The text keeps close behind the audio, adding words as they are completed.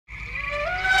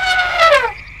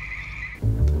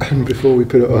second before we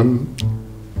put it on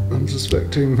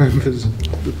unsuspecting members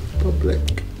of the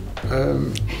public.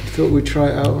 Thought we'd try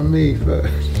it out on me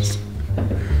first.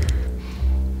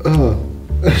 Oh.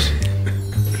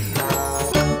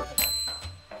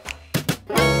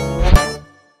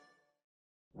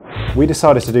 We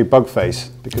decided to do Bugface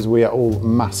because we are all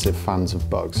massive fans of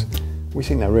bugs. We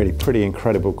think they're really pretty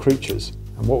incredible creatures.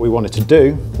 And what we wanted to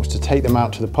do was to take them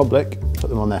out to the public, put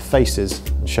them on their faces,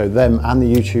 and show them and the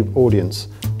YouTube audience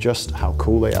just how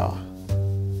cool they are.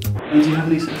 Do you have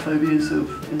any sort of phobias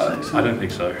of insects? I don't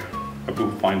think so. I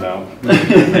will find out.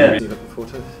 Yeah. You looking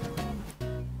forward to this?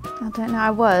 I don't know, I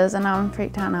was, and now I'm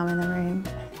freaked out now I'm in the room.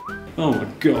 Oh my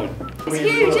god. It's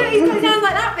huge, look, he's coming down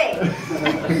like that big.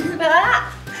 Like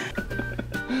that.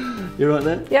 You right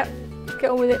there? Yep, get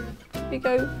on with it. Here you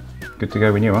go. Good to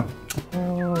go when you are.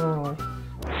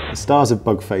 The stars of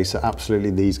Bugface are absolutely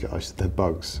these guys, they're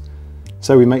bugs.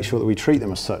 So we make sure that we treat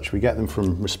them as such. We get them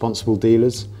from responsible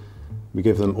dealers, we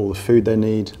give them all the food they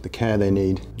need, the care they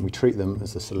need, and we treat them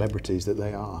as the celebrities that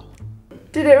they are.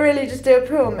 Did it really just do a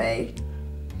poo on me?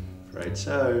 Afraid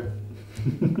so.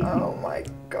 Oh my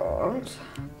god.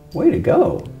 Way to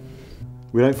go.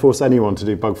 We don't force anyone to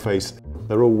do Bugface.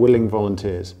 They're all willing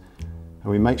volunteers.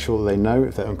 And we make sure that they know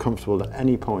if they're uncomfortable at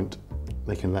any point,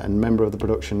 they can let a member of the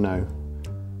production know.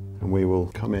 And we will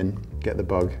come in, get the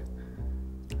bug,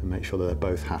 and make sure that they're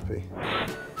both happy.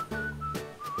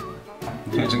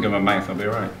 If it doesn't go in my mouth, I'll be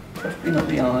alright. Definitely not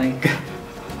the eye.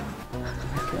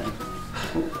 Okay.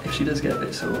 Well, if she does get a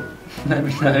bit sore, let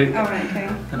me know. Alright, okay.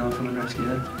 And I'll come and rescue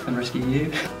her and rescue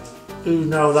you. Ooh,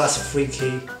 no, that's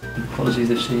freaky.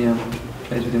 Apologies if she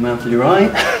plays with your mouth. Are you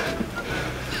right?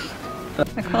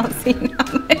 I can't see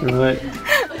nothing. Right.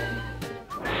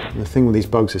 The thing with these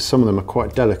bugs is some of them are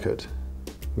quite delicate.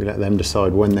 We let them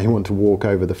decide when they want to walk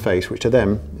over the face, which to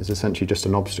them is essentially just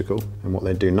an obstacle, and what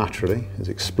they do naturally is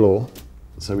explore.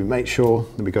 So we make sure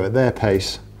that we go at their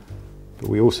pace, but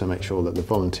we also make sure that the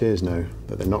volunteers know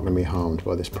that they're not going to be harmed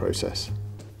by this process.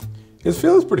 It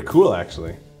feels pretty cool,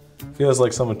 actually. It feels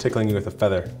like someone tickling you with a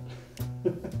feather.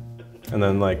 And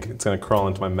then like it's gonna crawl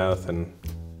into my mouth and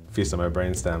feast on my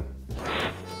brainstem.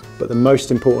 But the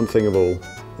most important thing of all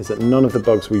is that none of the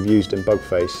bugs we've used in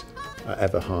Bugface are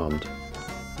ever harmed.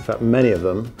 In fact, many of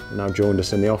them have now joined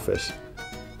us in the office.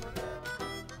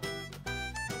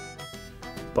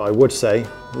 But I would say,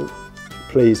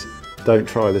 please don't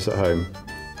try this at home.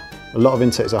 A lot of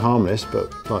insects are harmless,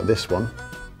 but like this one,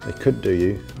 they could do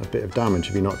you a bit of damage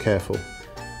if you're not careful.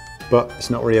 But it's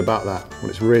not really about that. What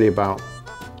it's really about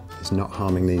is not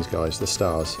harming these guys, the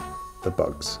stars, the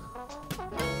bugs.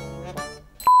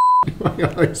 My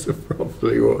eyes are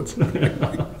properly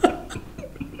watering.